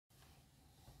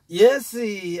Yes,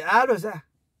 hello, sir.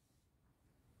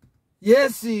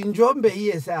 Yes, Njombe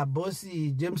here, sir. Boss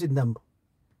James Ndambo.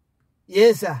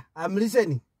 Yes, sir. I'm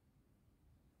listening.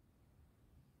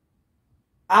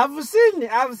 I've seen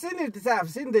it, sir. I've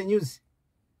seen the news.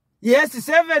 Yes,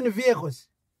 7 vehicles.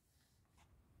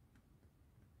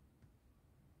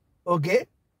 Okay.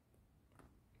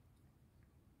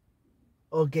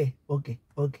 Okay.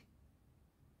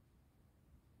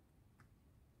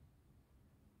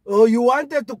 Oh, you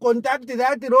wanted to contact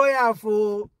that lawyer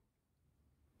for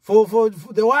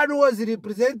the one who was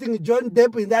representing John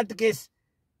Depp in that case.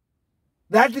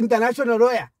 That international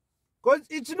lawyer. Because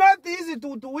it's not easy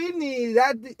to win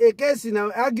that case in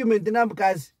an argument now,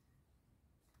 because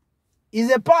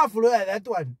he's a powerful lawyer, that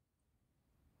one.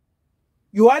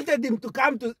 You wanted him to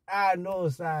come to... no,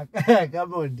 sir.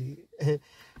 Come on.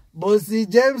 Boss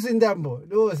James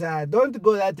Ndambo. No, sir. Don't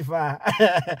go that far.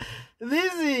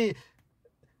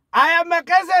 I am a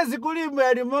cases kuli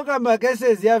mwalimoka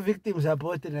cases ya victim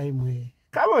support na imwe.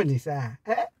 Come on, sir.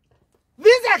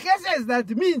 These are cases that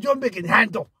me and Njombe can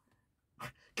handle. Can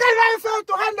I fail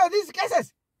to handle these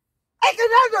cases? I can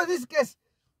handle this case.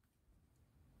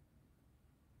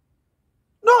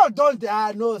 No, don't.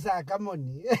 No, sir. Come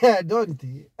on. Don't.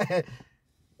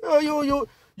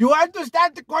 You want to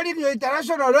start calling your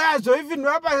international lawyers or even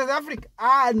rappers in Africa?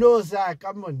 No, sir.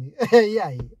 Come on.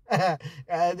 Yeah.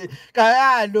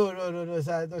 No,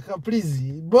 sir.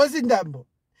 Please. Boss Ndambo.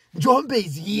 Njombe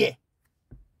is here.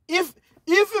 If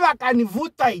I can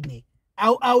vote in, I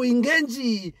will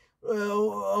engage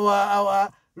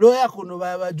our lawyer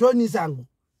kuno Johnny Sango.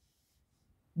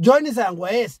 Johnny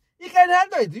Sango, yes. He can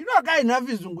handle it. You know, guy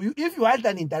if you want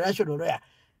an international lawyer,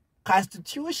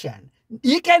 constitution,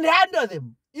 he can handle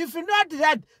them. If not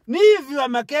that, me if you are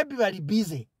Makebi very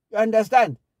busy. You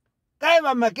understand?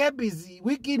 Kaiwa Makebi is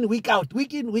week in, week out,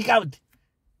 week in, week out.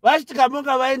 Watch the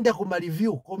Kamonga waende kuma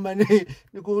review, kuma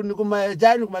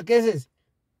cases.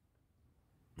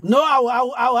 No,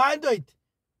 I'll handle it.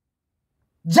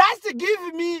 Just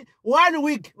give me 1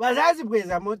 week. I'm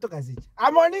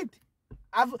on it.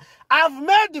 I've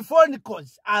made the phone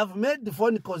calls. I've made the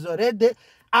phone calls already.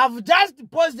 I've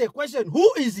just posed the question,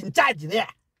 who is in charge there?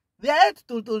 They are yet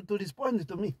to respond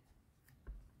to me.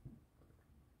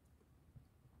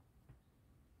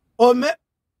 Or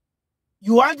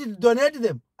you want to donate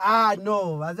them?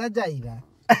 No. Wazajaira.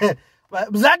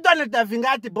 That donate a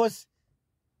fingati boss.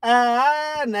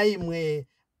 Naimwe.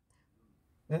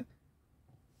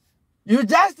 You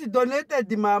just donated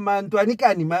the mama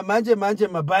Antoanikani, manje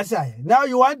mabasa. Now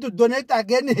you want to donate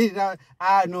again?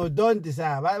 No, don't,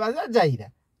 sir.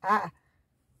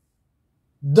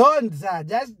 Don't, sir.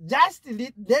 Just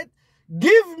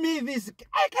give me this.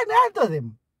 I can handle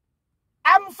them.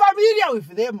 I'm familiar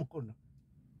with them.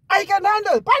 I can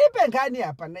handle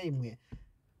it.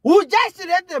 We'll just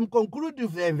let them conclude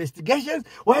with the investigations.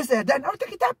 Once they're done, I'll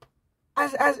take it up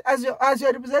as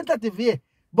your representative here.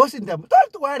 Boss Ndambo,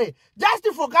 don't worry. Just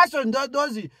to focus on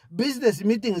those business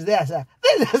meetings there, sir.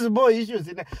 There's more issues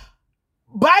in there.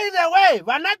 By the way,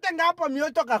 vanatenga hapa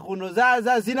miotoka kuno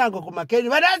za zinango kumakeni.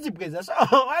 Vanazipweza. So,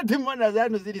 wati mwana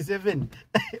zanu zili 7.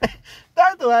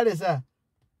 Don't worry, sir.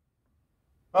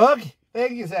 Okay.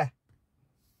 Thank you, sir.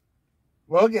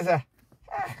 Okay, sir.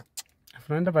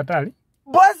 Friend Batali?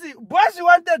 Boss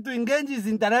wanted to engage his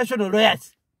international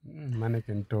lawyers. Man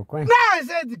can talk. Now I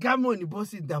said, come on,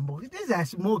 Boss Ndambo. These are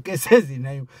small cases in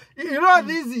you. You know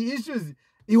these issues.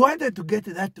 He wanted to get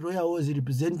that lawyer who was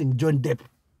representing John Depp.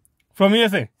 From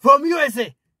USA? From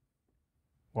USA.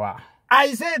 Wow.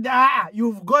 I said,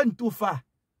 you've gone too far.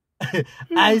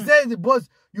 I said, boss,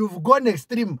 you've gone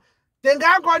extreme.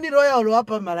 Tenga kwani lawyer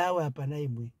hapa Malawi hapa na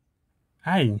imwe.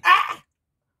 Hi.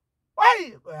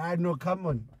 Why? No, come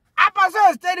on. Apa so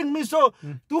is telling me so.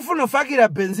 Tufuno fakira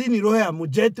benzini lawyer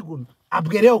mujeti kuno.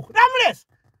 Abgereo. Nameless.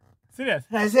 Serious?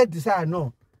 I said, sir,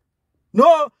 no.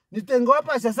 No, nitengo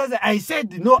hapa sasa. I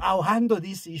said, no, I'll handle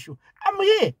this issue. I'm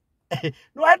here.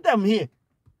 No, I'm here.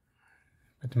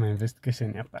 But my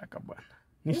investigation ya paka bwana.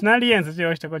 Nishnali yenza che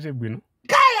washita kwa chebwino.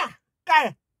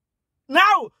 Kaya.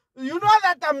 Now, you know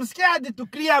that I'm scared to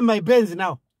clear my Benz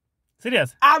now.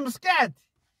 Serious? I'm scared.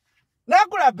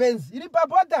 Nakula Benz.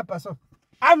 Ilipapota paso.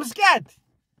 I'm scared.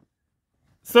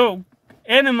 So,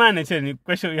 any man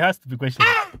question, it has to be questioned.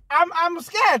 I'm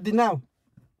scared now.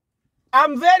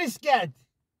 I'm very scared.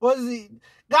 Because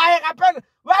guy hapana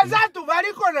wazatu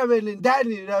valiko na wele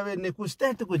ndani na wele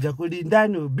kustate kuja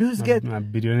kulindani bills get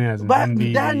billionaires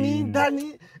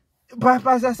ndani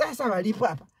papa sasa walipo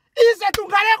hapa. Isa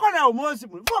tungaleko na umosi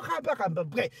mu. Voka kamba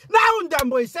pray. Now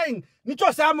Ndambo is saying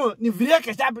nicho samo ni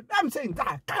vileke sabi. I'm saying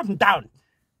calm down.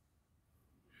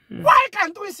 Why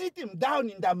can't we sit him down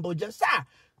in Ndambo just, sir,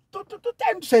 to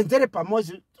tend to send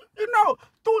pamosi, you know,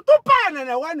 to pan and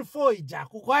a 1-4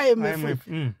 ijaku, why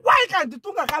why can't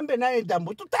Tunga Kambe na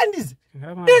Ndambo to tend this?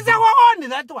 This is our own,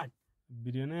 that one.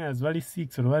 Billionaires, value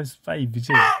 6 or was 5. That's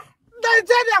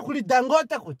actually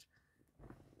Dangota coach.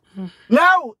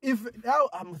 Now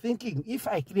I'm thinking, if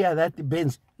I clear that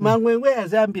bench, Mangwe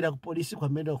has Zambia police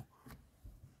commando.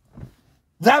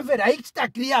 Zambia, I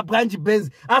start clear branch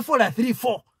bench after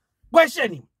 3-4.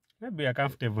 Question him. Maybe you're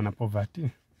comfortable in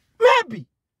poverty. Maybe.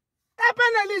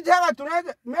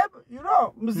 Maybe, you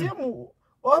know, Mzimu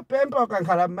or Pempa can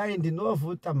have mind in no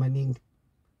vuta maning.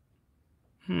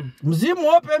 Mzimu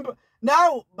or Pempa.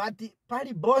 Now, but the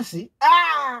party bossy,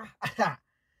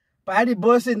 party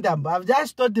boss Ndambo. I've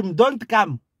just told him, don't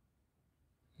come.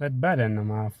 That bad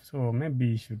enough. So maybe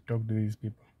you should talk to these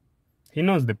people. He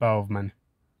knows the power of money.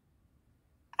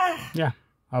 Yeah,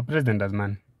 our president has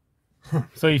money.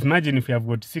 So imagine if you have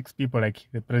got 6 people like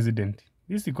the president.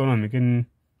 This economy can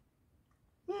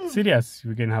serious.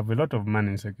 We can have a lot of money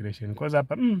in circulation. Cause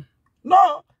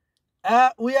no,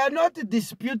 we are not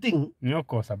disputing. No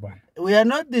course, we are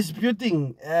not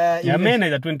disputing. Yeah, men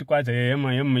is 20 kwacha.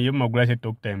 Yema glashe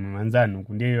talk time. Manzanu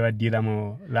kunde wadira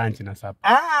mo lunch na sap.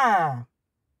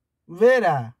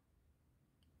 Vera.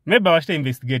 Maybe I should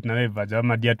investigate na weva.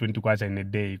 Jama dia 20 kwacha in a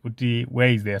day. Kuti where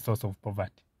is their source of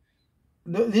poverty?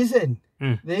 No, listen,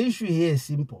 the issue here is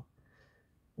simple.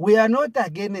 We are not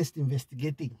against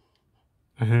investigating.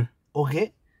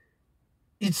 Okay?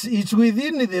 It's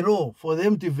within the law for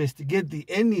them to investigate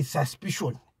any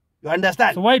suspicion. You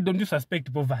understand? So why don't you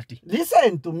suspect poverty?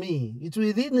 Listen to me. It's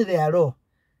within their law.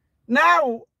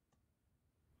 Now,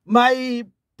 my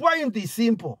point is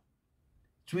simple.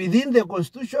 It's within the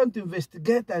constitution to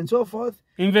investigate and so forth.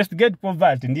 Investigate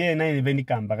poverty. Ndiye na even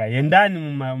kambaka. Yendani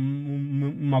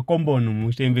makombo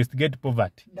numushe investigate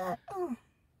poverty.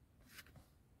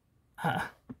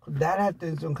 Kudara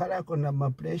tension kala kona ma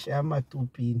pressure ama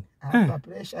tupini. Ma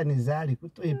pressure ni zali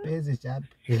kuto ipeze chapi.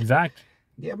 Exactly.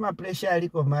 Ndiye ma pressure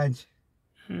aliko maji.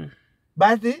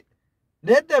 But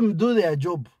let them do their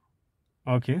job.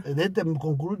 Okay. Let them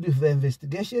conclude with the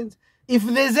investigations. If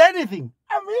there's anything,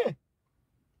 I'm here.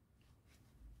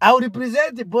 I will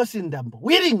represent the Boss Ndambo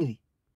willingly.